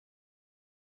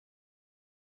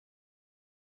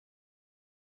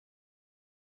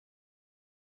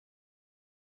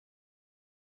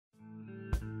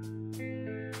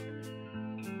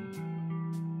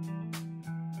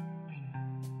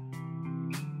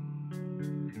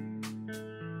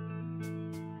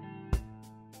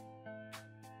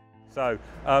So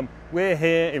we're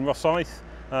here in Rosyth.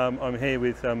 I'm here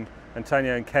with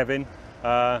Antonio and Kevin,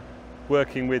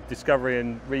 working with Discovery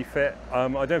and Refit. I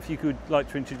don't know if you could like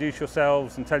to introduce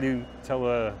yourselves and tell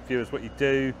the viewers what you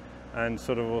do, and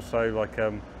sort of also like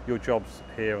your jobs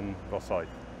here on Rosyth.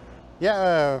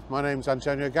 Yeah, my name's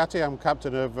Antonio Gatti. I'm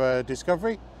captain of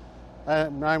Discovery.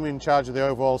 I'm in charge of the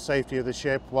overall safety of the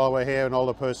ship while we're here and all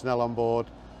the personnel on board.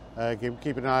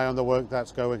 Keep an eye on the work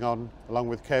that's going on, along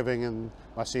with Kevin and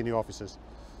my senior officers.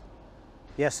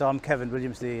 Yes, so I'm Kevin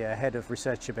Williams, the head of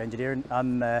research ship engineering.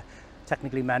 I'm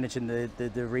technically managing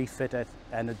the refit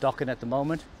and the docking at the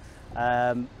moment.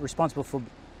 Responsible for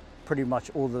pretty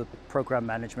much all the program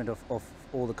management of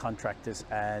all the contractors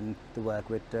and the work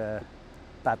with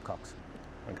Babcocks.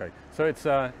 Okay, so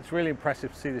it's really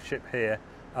impressive to see the ship here.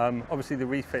 Obviously the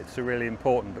refits are really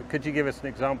important, but could you give us an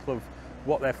example of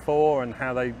what they're for and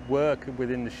how they work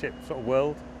within the ship sort of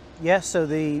world? Yes, so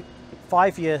the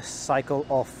 5-year cycle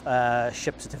of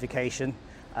ship certification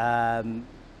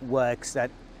works that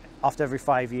after every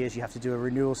 5 years you have to do a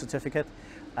renewal certificate.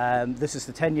 This is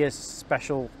the 10-year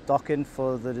special docking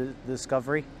for the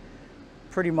Discovery.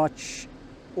 Pretty much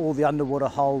all the underwater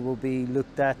hull will be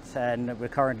looked at, and we're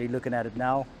currently looking at it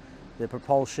now. The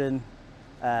propulsion,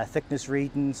 thickness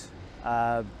readings,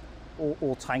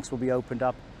 all tanks will be opened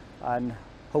up, and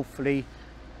hopefully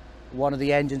one of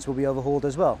the engines will be overhauled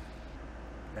as well.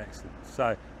 Excellent.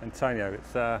 So Antonio,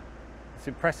 it's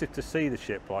impressive to see the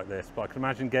ship like this, but I can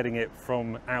imagine getting it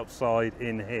from outside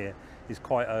in here is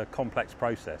quite a complex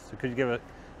process. So could you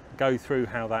go through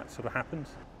how that sort of happens?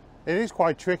 It is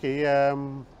quite tricky,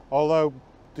 although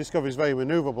Discovery is very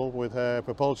manoeuvrable with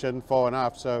propulsion fore and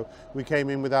aft, so we came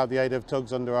in without the aid of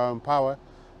tugs under our own power.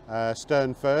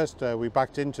 Stern first, we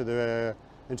backed into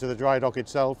the dry dock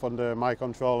itself under my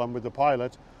control and with the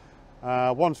pilot.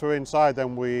 Once we're inside,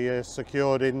 then we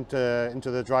secured into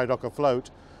the dry dock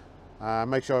afloat,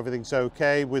 make sure everything's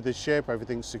okay with the ship,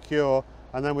 everything's secure,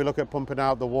 and then we look at pumping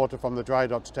out the water from the dry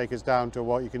dock to take us down to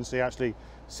what you can see actually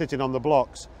sitting on the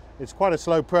blocks. It's quite a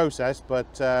slow process,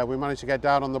 but we managed to get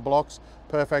down on the blocks,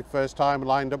 perfect first time,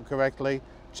 lined up correctly,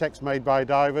 checks made by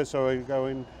divers, so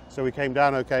we came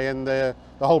down okay, and the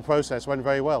whole process went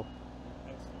very well.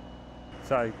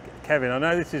 So Kevin, I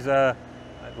know this is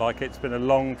it's been a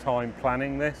long time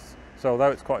planning this, so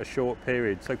although it's quite a short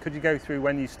period, so could you go through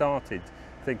when you started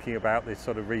thinking about this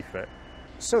sort of refit?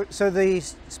 So the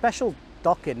special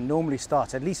docking normally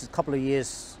starts at least a couple of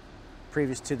years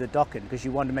previous to the docking, because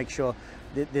you want to make sure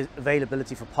the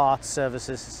availability for parts,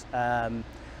 services.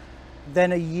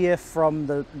 Then a year from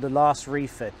the last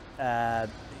refit,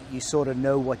 you sort of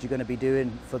know what you're going to be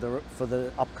doing for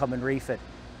the upcoming refit.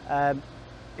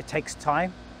 It takes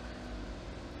time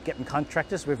getting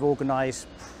contractors. We've organised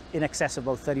in excess of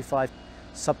about 35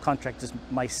 subcontractors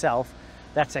myself.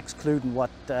 That's excluding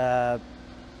what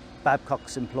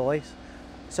Babcock's employs.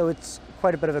 So it's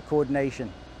quite a bit of a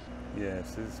coordination.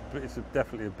 Yes, it's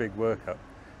definitely a big workup.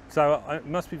 So it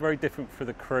must be very different for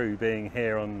the crew being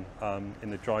here in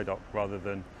the dry dock rather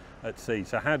than at sea.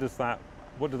 So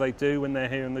what do they do when they're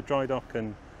here in the dry dock,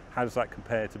 and how does that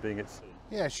compare to being at sea?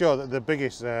 Yeah, sure. The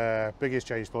biggest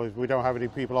change for us is we don't have any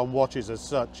people on watches as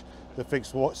such. The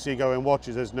fixed seagoing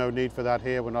watches, there's no need for that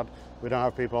here. We don't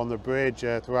have people on the bridge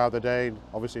throughout the day,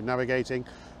 obviously navigating,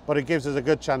 but it gives us a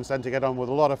good chance then to get on with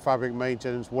a lot of fabric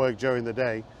maintenance work during the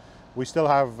day. We still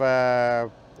have a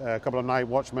couple of night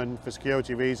watchmen for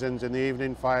security reasons in the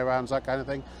evening, fire rounds, that kind of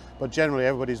thing. But generally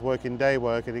everybody's working day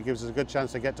work, and it gives us a good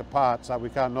chance to get to parts that we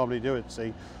can't normally do at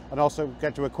sea, and also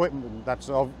get to equipment that's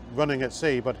running at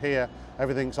sea. But here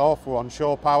everything's off, we're on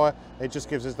shore power. It just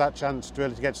gives us that chance to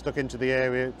really get stuck into the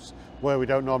areas where we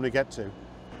don't normally get to.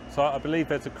 So I believe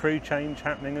there's a crew change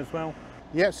happening as well?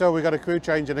 Yeah, so we've got a crew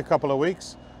change in a couple of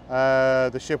weeks.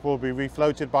 The ship will be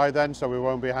refloated by then, so we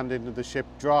won't be handing the ship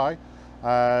dry.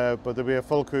 But there'll be a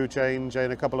full crew change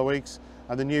in a couple of weeks,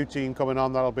 and the new team coming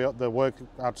on, that'll be the work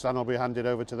outstanding will be handed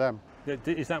over to them. Yeah,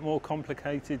 is that more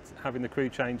complicated, having the crew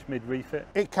change mid-refit?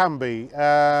 It can be.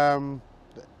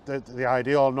 The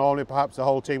ideal, normally perhaps the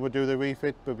whole team would do the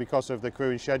refit, but because of the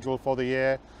crewing schedule for the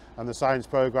year and the science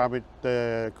program,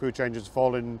 the crew changes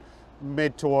fall in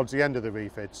mid towards the end of the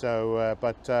refit. So,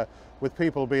 with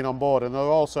people being on board, and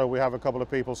also we have a couple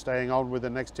of people staying on with the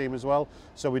next team as well,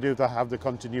 so we do have the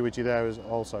continuity there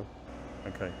also.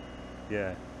 Okay,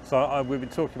 yeah. So we've been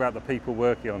talking about the people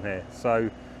working on here. So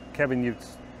Kevin, you've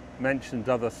mentioned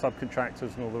other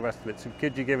subcontractors and all the rest of it. So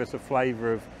could you give us a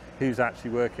flavour of who's actually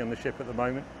working on the ship at the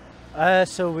moment?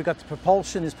 So we've got the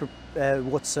propulsion is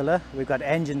Wärtsilä, we've got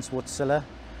engines Wärtsilä,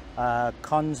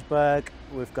 Kongsberg,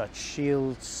 we've got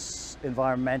Shields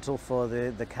Environmental for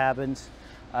the cabins.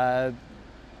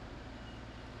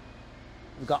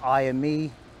 We've got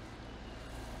IME.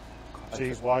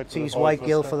 Cheese white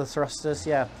gill for the thrusters,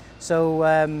 yeah.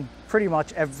 So pretty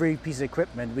much every piece of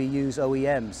equipment we use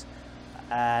OEMs.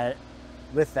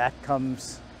 With that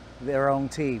comes their own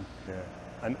team.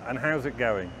 Yeah. And how's it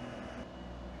going?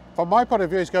 From my point of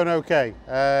view, it's going okay.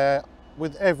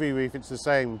 With every reef, it's the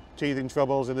same. Teething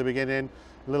troubles in the beginning,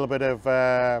 a little bit of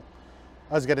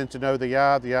us getting to know the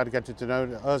yard getting to know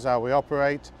us, how we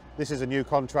operate. This is a new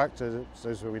contract,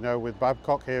 as we know, with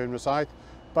Babcock here in Rosyth.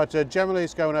 But generally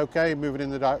it's going okay, moving in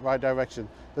the right direction.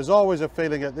 There's always a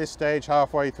feeling at this stage,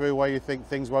 halfway through, where you think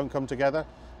things won't come together,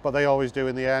 but they always do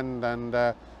in the end. And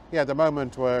yeah, at the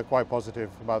moment we're quite positive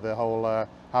about the whole,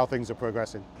 how things are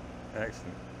progressing.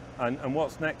 Excellent. And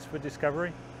what's next for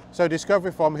Discovery? So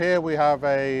Discovery, from here we have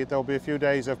there'll be a few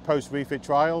days of post-refit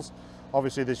trials.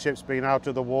 Obviously the ship's been out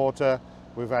of the water,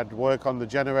 we've had work on the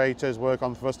generators, work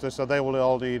on thrusters, so they will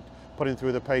all need putting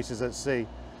through the paces at sea.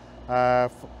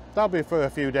 That'll be for a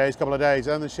few days, couple of days,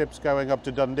 and the ship's going up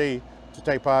to Dundee to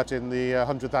take part in the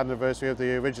 100th anniversary of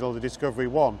the original, the Discovery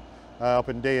 1, up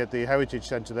in Dee at the Heritage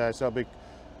Centre there. So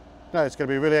it's going to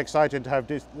be really exciting to have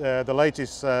the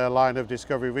latest line of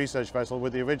Discovery research vessel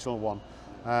with the original one.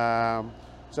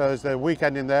 So there's the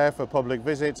weekend in there for public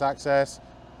visits, access,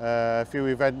 a few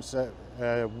events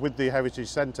with the Heritage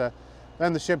Centre.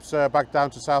 Then the ship's back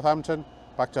down to Southampton,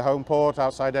 back to home port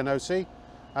outside NOC.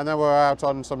 And then we're out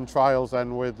on some trials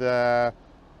then with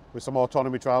some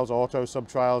autonomy trials, auto sub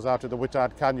trials out of the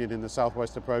Whittard Canyon in the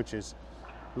southwest approaches.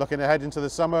 Looking ahead into the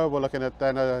summer, we're looking at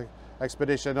then an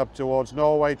expedition up towards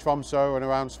Norway, Tromsø and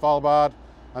around Svalbard,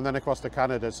 and then across to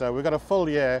Canada. So we've got a full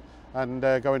year and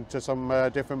going to some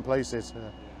different places,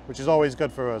 which is always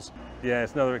good for us. Yeah,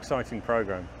 it's another exciting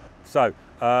programme. So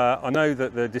I know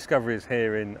that the Discovery is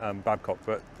here in Babcock,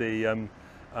 but the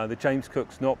James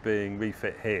Cook's not being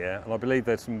refit here, and I believe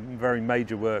there's some very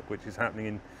major work which is happening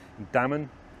in Dammon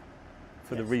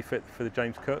for the refit for the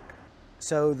James Cook.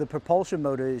 So the propulsion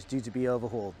motor is due to be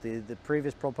overhauled. The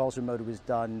previous propulsion motor was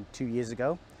done 2 years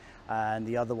ago, and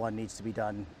the other one needs to be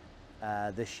done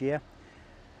this year.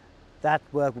 That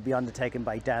work will be undertaken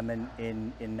by Dammon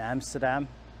in Amsterdam.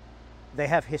 They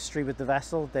have history with the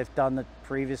vessel. They've done it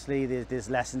previously. There's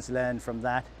lessons learned from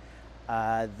that.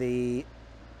 The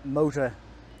motor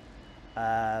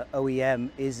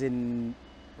OEM is in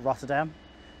Rotterdam,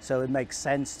 so it makes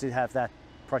sense to have that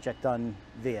project done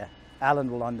there.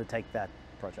 Alan will undertake that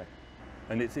project.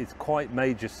 And it's quite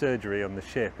major surgery on the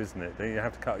ship, isn't it? You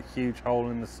have to cut a huge hole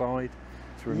in the side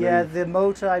to remove... Yeah, the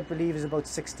motor I believe is about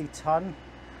 60 ton,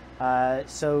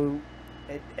 so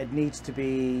it needs to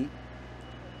be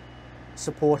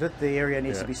supported. The area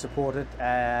needs to be supported.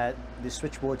 The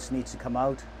switchboards need to come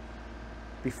out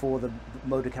before the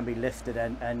motor can be lifted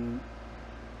and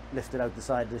lifted out the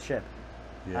side of the ship,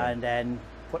 and then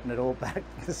putting it all back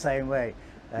the same way.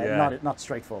 Not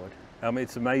straightforward.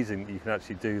 It's amazing that you can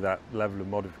actually do that level of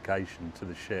modification to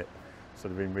the ship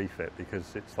sort of in refit,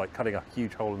 because it's like cutting a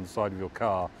huge hole in the side of your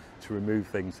car to remove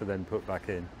things to then put back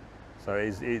in. So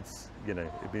it's you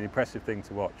know, it'd be an impressive thing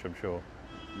to watch, I'm sure.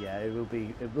 Yeah, it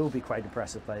will be quite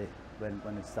impressive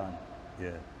when it's done. Yeah.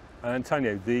 And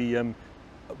Antonio,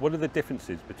 what are the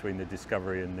differences between the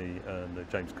Discovery and the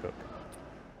James Cook?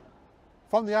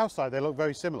 From the outside, they look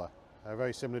very similar. A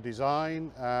very similar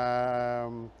design.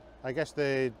 I guess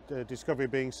the Discovery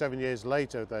being 7 years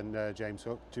later than James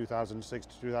Cook, 2006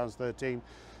 to 2013.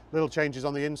 Little changes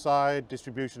on the inside,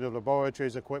 distribution of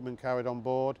laboratories, equipment carried on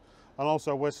board, and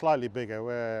also we're slightly bigger.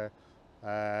 We're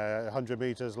 100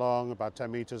 meters long, about 10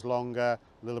 meters longer,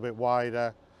 a little bit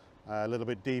wider, a little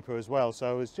bit deeper as well.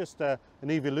 So it's just an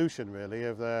evolution really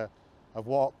of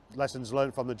what lessons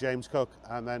learned from the James Cook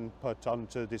and then put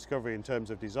onto Discovery in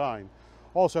terms of design.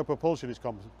 Also propulsion is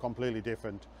completely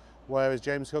different. Whereas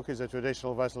James Cook is a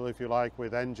traditional vessel, if you like,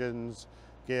 with engines,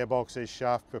 gearboxes,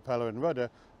 shaft, propeller and rudder,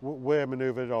 we're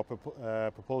manoeuvred or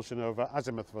propulsion of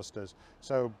azimuth thrusters.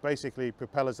 So basically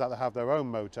propellers that have their own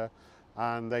motor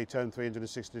and they turn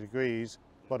 360 degrees,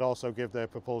 but also give their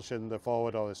propulsion the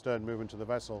forward or the stern movement to the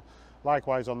vessel.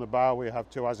 Likewise on the bow we have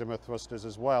 2 azimuth thrusters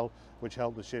as well, which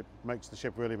help the ship, makes the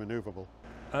ship really manoeuvrable.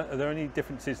 Are there any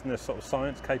differences in the sort of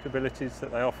science capabilities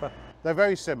that they offer? They're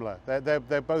very similar.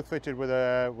 They're both fitted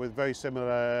with very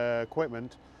similar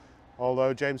equipment,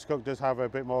 although James Cook does have a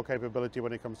bit more capability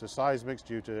when it comes to seismics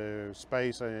due to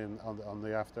space on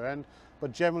the after end.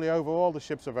 But generally overall the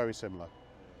ships are very similar.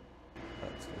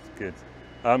 That's good.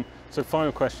 So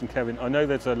final question, Kevin. I know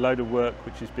there's a load of work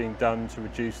which is being done to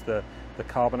reduce the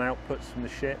carbon outputs from the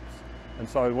ships, and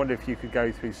so I wonder if you could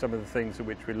go through some of the things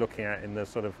which we're looking at in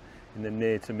the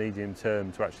near to medium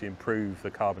term to actually improve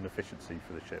the carbon efficiency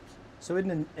for the ships. So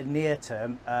in the near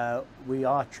term, we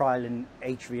are trialling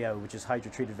HVO, which is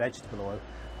hydrotreated vegetable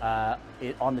oil,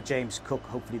 on the James Cook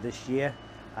hopefully this year.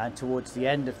 And towards the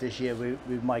end of this year,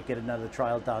 we might get another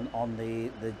trial done on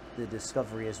the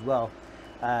Discovery as well.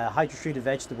 Hydrotreated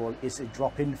vegetable oil is a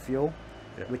drop-in fuel,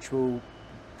 which will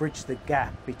bridge the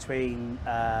gap between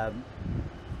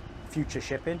future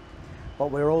shipping. But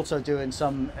we're also doing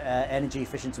some energy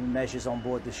efficiency measures on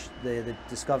board the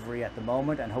Discovery at the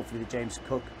moment, and hopefully the James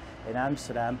Cook in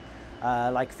Amsterdam,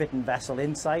 like fitting vessel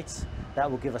insights.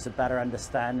 That will give us a better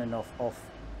understanding of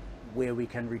where we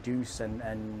can reduce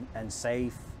and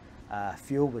save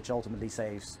fuel, which ultimately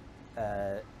saves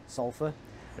sulfur.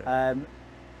 Yeah.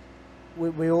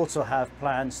 We also have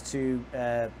plans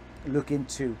to look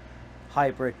into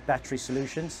hybrid battery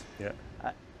solutions. Yeah.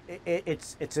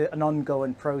 It's an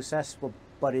ongoing process,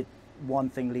 but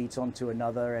one thing leads on to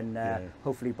another, and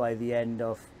hopefully by the end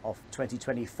of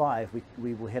 2025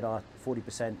 we will hit our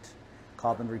 40%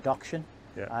 carbon reduction,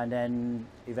 and then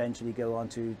eventually go on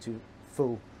to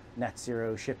full net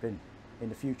zero shipping in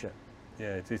the future.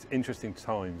 Yeah, it's interesting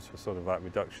times for sort of that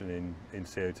reduction in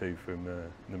CO2 from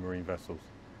the marine vessels.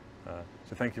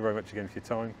 So thank you very much again for your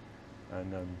time,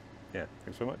 and yeah,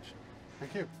 thanks so much.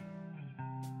 Thank you.